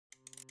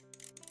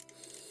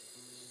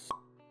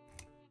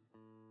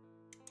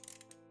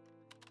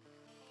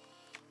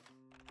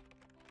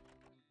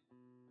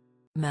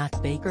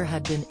Matt Baker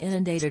had been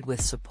inundated with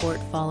support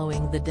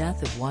following the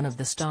death of one of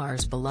the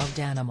star's beloved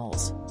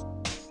animals.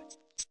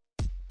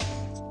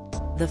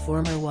 The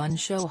former One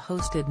Show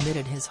host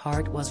admitted his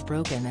heart was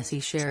broken as he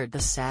shared the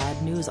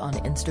sad news on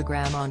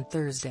Instagram on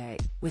Thursday,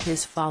 with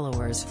his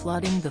followers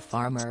flooding the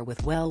farmer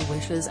with well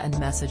wishes and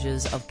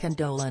messages of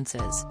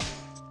condolences.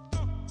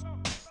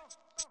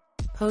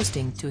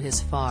 Posting to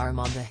his Farm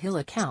on the Hill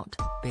account,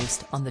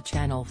 based on the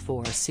Channel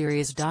 4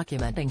 series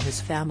documenting his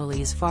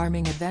family's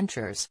farming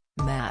adventures,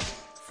 Matt,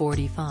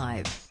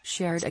 45,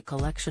 shared a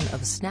collection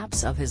of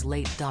snaps of his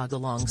late dog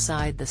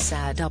alongside the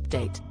sad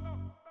update.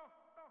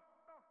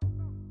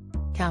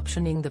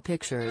 Captioning the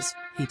pictures,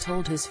 he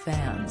told his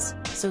fans,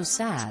 "So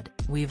sad,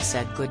 we've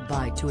said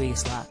goodbye to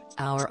Isla,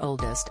 our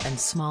oldest and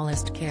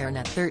smallest Cairn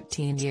at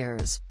 13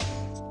 years.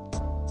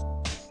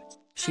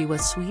 She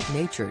was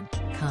sweet-natured,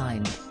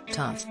 kind,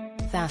 tough,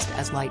 fast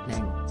as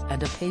lightning,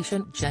 and a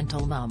patient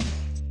gentle mum.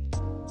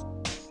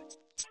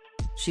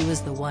 She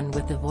was the one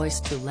with the voice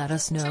to let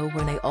us know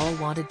when they all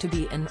wanted to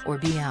be in or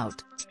be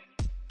out.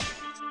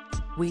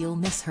 We'll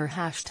miss her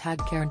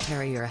 #Cairn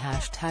Terrier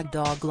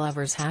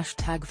 #doglovers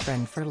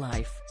 #friend for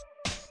life."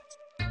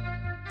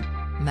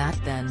 Matt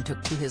then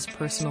took to his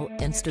personal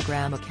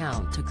Instagram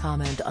account to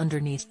comment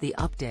underneath the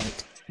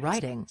update,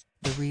 writing,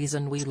 "The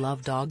reason we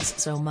love dogs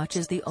so much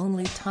is the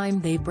only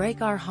time they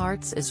break our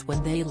hearts is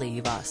when they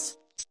leave us."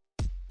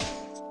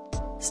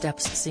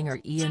 Steps singer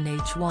Ian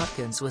H.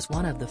 Watkins was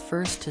one of the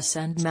first to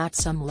send Matt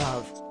some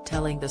love,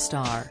 telling the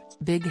star,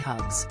 "Big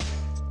hugs.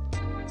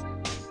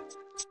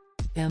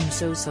 I'm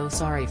so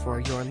sorry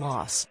for your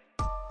loss.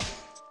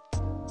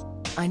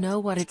 I know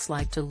what it's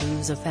like to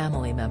lose a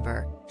family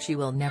member. She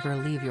will never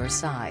leave your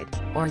side,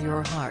 or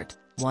your heart,"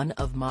 one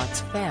of Matt's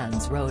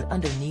fans wrote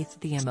underneath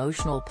the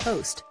emotional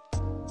post.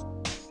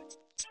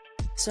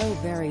 "So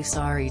very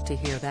sorry to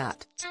hear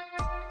that.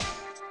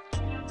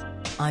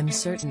 I'm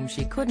certain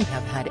she couldn't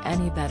have had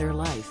any better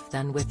life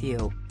than with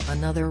you,"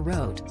 another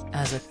wrote,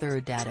 as a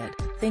third added,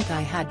 "Think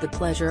I had the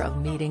pleasure of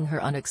meeting her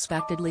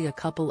unexpectedly a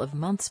couple of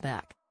months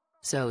back.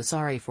 So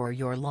sorry for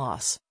your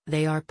loss,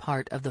 they are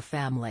part of the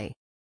family."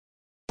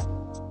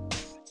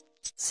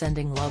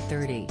 Sending love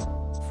 30.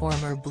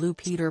 Former Blue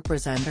Peter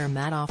presenter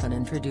Matt often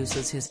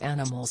introduces his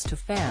animals to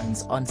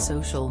fans on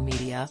social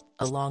media,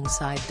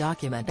 alongside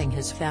documenting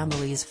his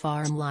family's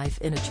farm life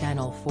in a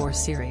Channel 4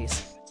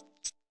 series.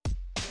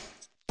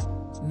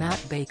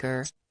 Matt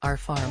Baker, Our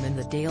Farm in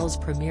the Dales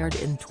premiered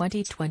in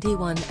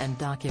 2021 and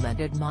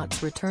documented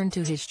Matt's return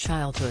to his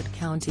childhood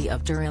county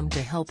of Durham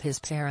to help his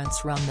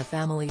parents run the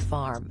family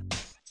farm.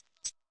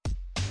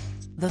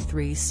 The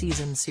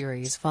 3-season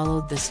series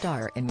followed the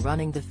star in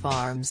running the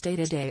farm's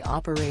day-to-day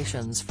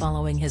operations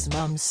following his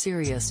mum's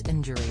serious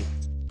injury.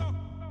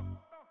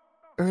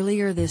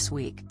 Earlier this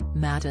week,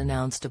 Matt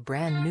announced a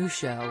brand new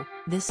show,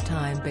 this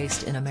time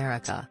based in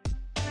America.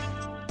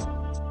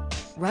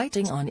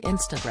 Writing on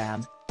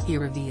Instagram, he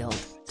revealed,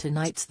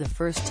 "Tonight's the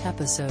first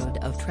episode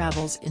of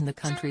Travels in the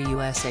Country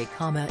USA,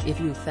 if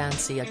you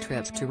fancy a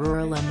trip to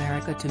rural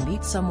America to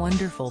meet some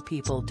wonderful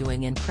people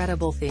doing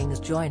incredible things,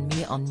 join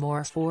me on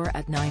More 4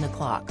 at 9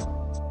 o'clock.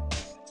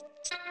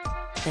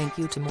 Thank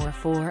you to More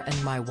 4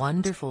 and my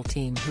wonderful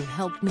team who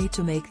helped me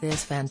to make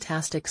this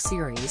fantastic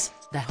series.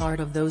 The heart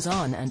of those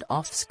on and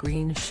off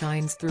screen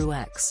shines through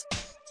X.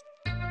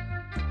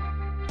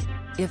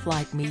 If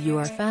like me you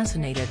are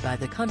fascinated by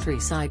the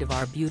countryside of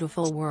our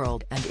beautiful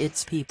world and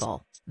its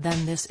people,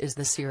 then this is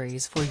the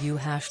series for you.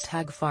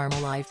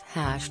 #FarmLife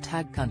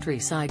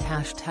 #Countryside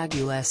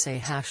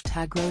 #USA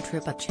 #Road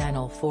Trip at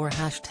Channel 4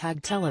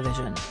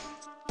 #Television.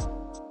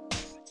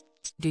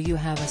 Do you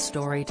have a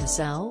story to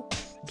sell?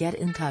 Get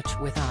in touch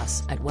with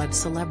us at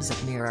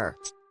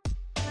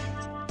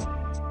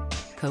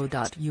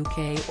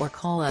webcelebs@mirror.co.uk or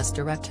call us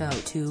direct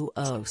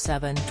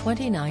 0207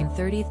 29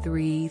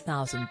 33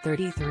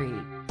 033.